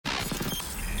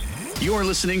You're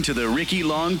listening to the Ricky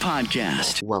Long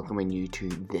Podcast. Welcoming you to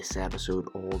this episode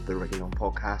of the Ricky Long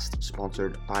Podcast,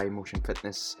 sponsored by Motion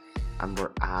Fitness, and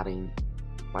we're adding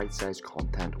bite-sized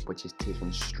content which is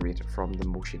taken straight from the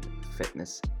Motion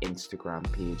Fitness Instagram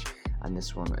page, and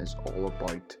this one is all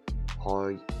about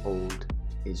how old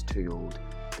is too old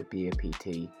to be a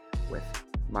PT, with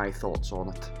my thoughts on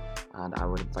it. And I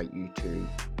would invite you to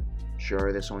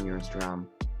share this on your Instagram,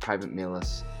 private mail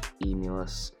us, email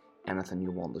us, anything you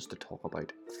want us to talk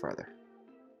about further.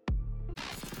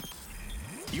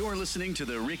 You're listening to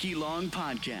the Ricky Long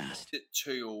Podcast. Is it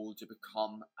too old to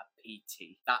become a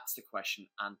PT? That's the question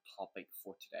and topic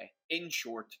for today. In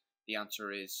short, the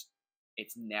answer is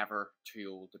it's never too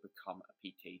old to become a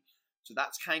PT. So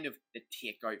that's kind of the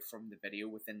takeout from the video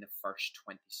within the first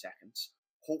 20 seconds.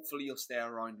 Hopefully you'll stay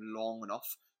around long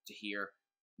enough to hear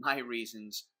my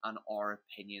reasons and our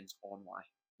opinions on why.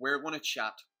 We're going to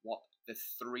chat what the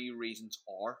 3 reasons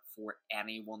are for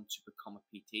anyone to become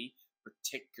a PT,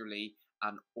 particularly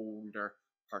an older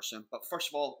person. But first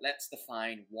of all, let's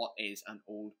define what is an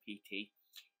old PT.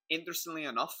 Interestingly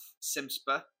enough,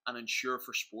 CIMSPA and Insure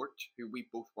for Sport, who we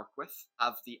both work with,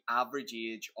 have the average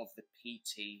age of the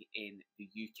PT in the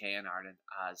UK and Ireland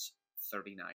as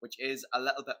 39, which is a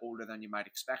little bit older than you might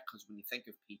expect, because when you think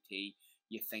of PT,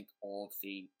 you think of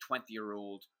the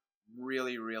 20-year-old,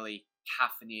 really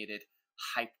caffeinated,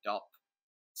 hyped up,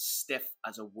 stiff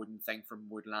as a wooden thing from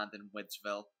Woodland in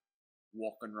Widsville,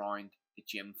 walking around the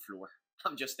gym floor.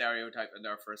 I'm just stereotyping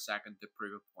there for a second to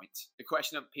prove a point. The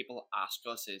question that people ask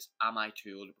us is, am I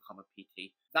too old to become a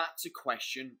PT? That's a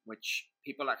question which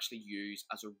people actually use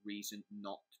as a reason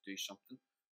not to do something.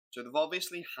 So they've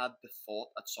obviously had the thought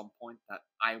at some point that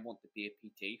I want to be a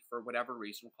PT for whatever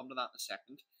reason. We'll come to that in a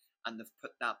second. And they've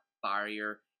put that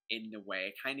barrier in the way.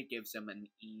 It kind of gives them an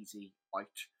easy out.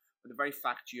 But the very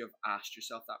fact you have asked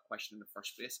yourself that question in the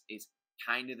first place is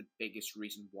kind of the biggest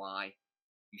reason why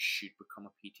you should become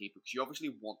a PT, because you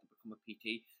obviously want to become a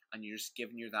PT and you're just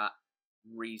giving you that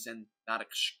reason, that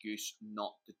excuse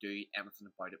not to do anything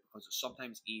about it, because it's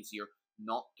sometimes easier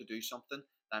not to do something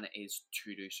than it is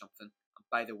to do something. And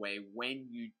by the way, when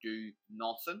you do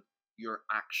nothing, you're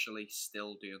actually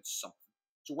still doing something.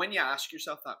 So when you ask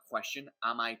yourself that question,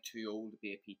 am I too old to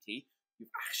be a PT?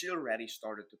 You've actually already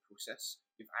started the process.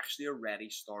 You've actually already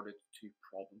started to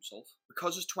problem solve.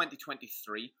 Because it's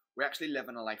 2023, we actually live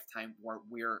in a lifetime where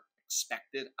we're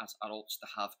expected as adults to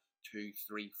have 2,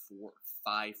 3, 4,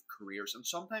 5 careers. And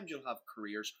sometimes you'll have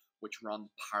careers which run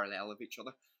parallel of each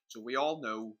other. So we all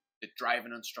know the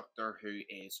driving instructor who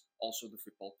is also the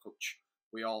football coach.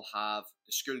 We all have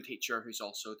the school teacher who's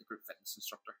also the group fitness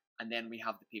instructor. And then we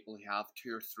have the people who have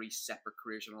 2 or 3 separate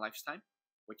careers in a lifetime,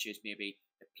 which is maybe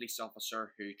the police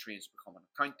officer who trains to become an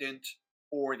accountant,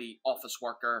 or the office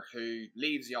worker who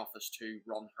leaves the office to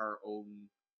run her own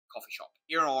coffee shop.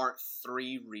 Here are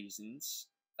 3 reasons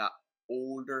that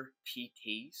older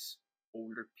PTs,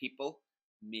 older people,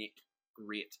 make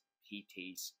great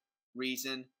PTs.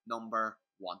 Reason number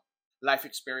 1, life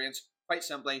experience. Quite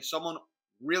simply, someone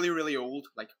really old,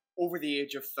 like over the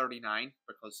age of 39,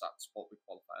 because that's what we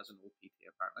qualify as an old PT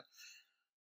apparently,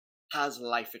 has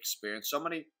life experience.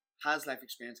 Somebody has life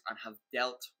experience and have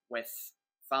dealt with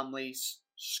families,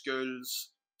 schools,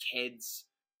 kids,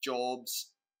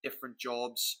 jobs, different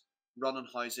jobs, running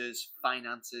houses,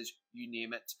 finances, you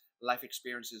name it. Life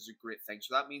experience is a great thing.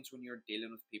 So that means when you're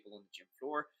dealing with people on the gym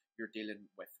floor, you're dealing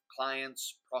with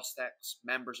clients, prospects,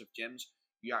 members of gyms,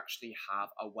 you actually have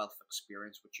a wealth of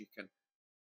experience which you can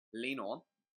lean on,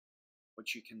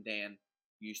 which you can then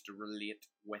use to relate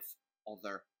with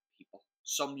other people.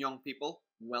 Some young people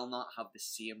will not have the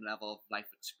same level of life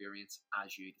experience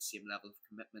as you, the same level of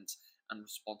commitments and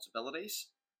responsibilities.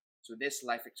 So this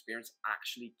life experience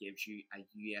actually gives you a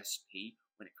USP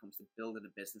when it comes to building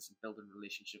a business and building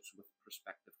relationships with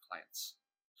prospective clients.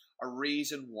 A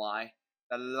reason why,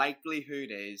 the likelihood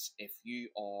is, if you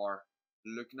are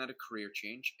looking at a career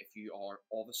change, if you are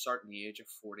of a certain age, of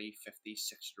 40, 50,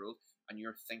 60-year-old, and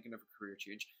you're thinking of a career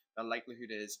change, the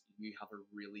likelihood is you have a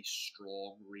really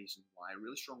strong reason why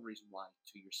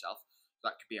to yourself.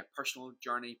 That could be a personal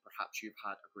journey. Perhaps you've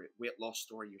had a great weight loss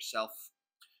story yourself.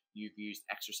 You've used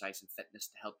exercise and fitness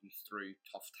to help you through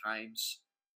tough times.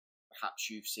 Perhaps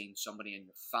you've seen somebody in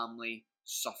your family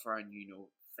suffer, and you know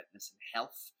fitness and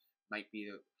health might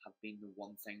have been the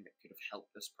one thing that could have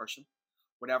helped this person.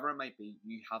 Whatever it might be,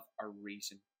 you have a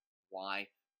reason why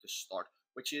to start,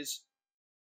 which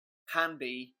can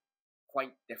be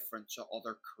quite different to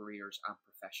other careers and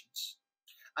professions.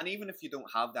 And even if you don't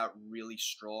have that really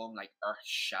strong, like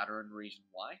earth-shattering reason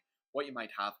why, what you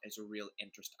might have is a real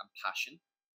interest and passion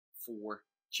for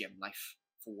gym life,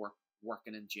 for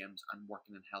working in gyms and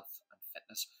working in health and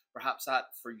fitness. Perhaps that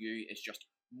for you is just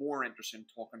more interesting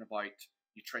talking about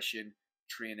nutrition,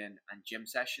 training and gym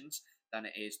sessions than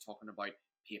it is talking about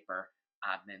paper,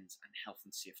 admins and health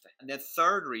and safety. And the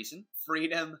third reason,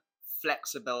 freedom,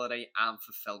 flexibility and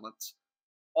fulfillment.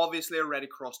 Obviously I already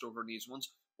crossed over these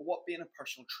ones, but what being a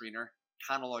personal trainer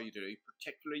can allow you to do,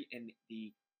 particularly in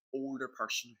the older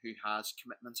person who has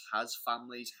commitments, has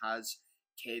families, has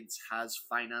kids, has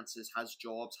finances, has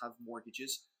jobs, have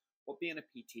mortgages, what being a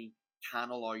PT can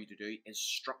allow you to do is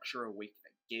structure a week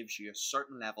that gives you a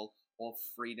certain level of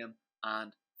freedom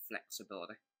and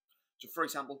flexibility. So for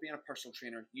example, being a personal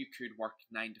trainer, you could work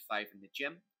 9 to 5 in the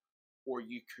gym, or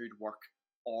you could work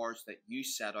hours that you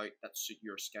set out that suit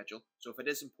your schedule. So if it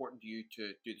is important to you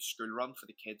to do the school run for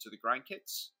the kids or the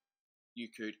grandkids, you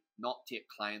could not take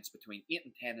clients between 8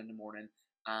 and 10 in the morning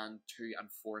and 2 and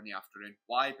 4 in the afternoon.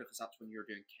 Why? Because that's when you're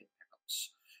doing kid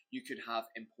pickups. You could have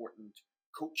important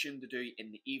coaching to do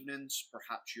in the evenings.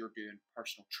 Perhaps you're doing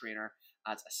personal trainer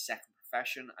as a second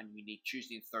profession and you need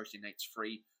Tuesday and Thursday nights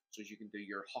free so you can do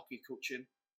your hockey coaching.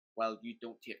 Well, you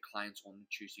don't take clients on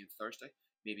Tuesday and Thursday.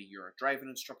 Maybe you're a driving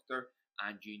instructor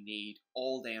and you need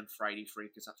all day on Friday free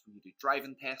because that's when you do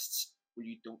driving tests, where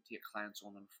you don't take clients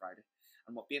on Friday.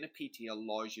 And what being a PT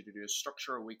allows you to do is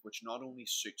structure a week which not only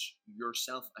suits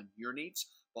yourself and your needs,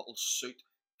 but will suit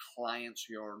clients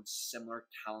who are on similar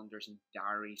calendars and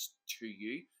diaries to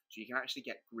you. So you can actually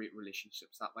get great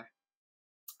relationships that way.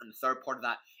 And the third part of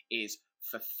that is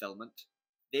fulfillment.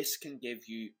 This can give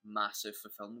you massive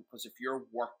fulfillment because if your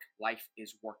work life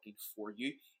is working for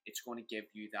you, it's going to give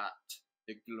you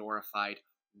the glorified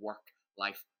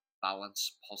work-life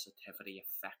balance positivity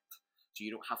effect. So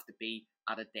you don't have to be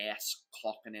at a desk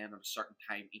clocking in at a certain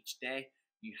time each day.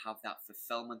 You have that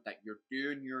fulfillment that you're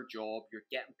doing your job, you're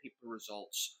getting people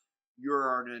results, you're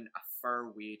earning a fair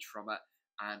wage from it,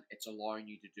 and it's allowing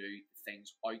you to do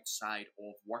things outside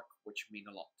of work which mean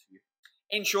a lot to you.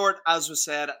 In short, as was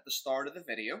said at the start of the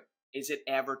video, is it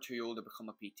ever too old to become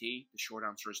a PT? The short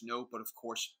answer is no, but of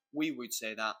course we would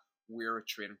say that we're a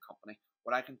training company.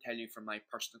 What I can tell you from my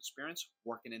personal experience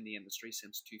working in the industry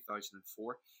since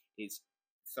 2004 is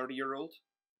 30-year-old,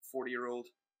 40-year-old,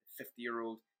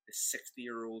 50-year-old, the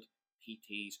 60-year-old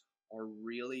PTs are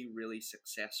really, really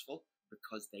successful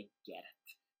because they get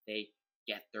it. They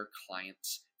get their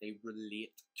clients. They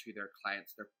relate to their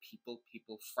clients. They're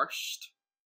people first.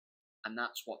 And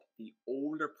that's what the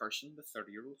older person, the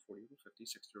 30-year-old, 40-year-old, 50,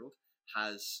 60-year-old,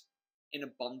 has in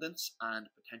abundance and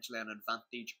potentially an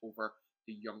advantage over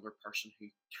the younger person who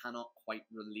cannot quite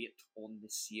relate on the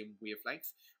same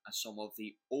wavelength as some of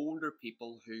the older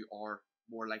people who are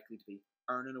more likely to be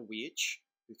earning a wage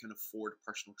who can afford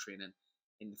personal training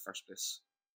in the first place.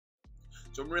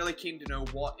 So I'm really keen to know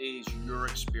what is your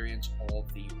experience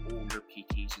of the older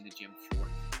PTs in the gym floor.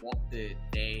 What do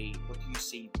you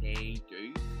see they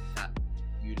do that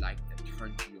you like, that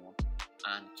turns you on?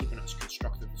 And keeping it as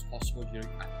constructive as possible, you look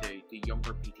at the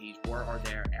younger PTs, where are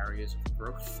their areas of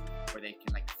growth where they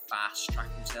can fast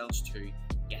track themselves to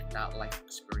get that life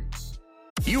experience.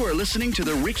 You are listening to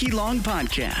the Ricky Long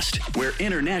Podcast, where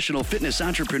international fitness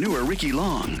entrepreneur Ricky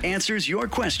Long answers your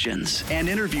questions and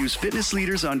interviews fitness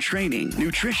leaders on training,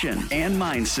 nutrition, and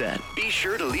mindset. Be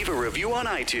sure to leave a review on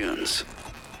iTunes.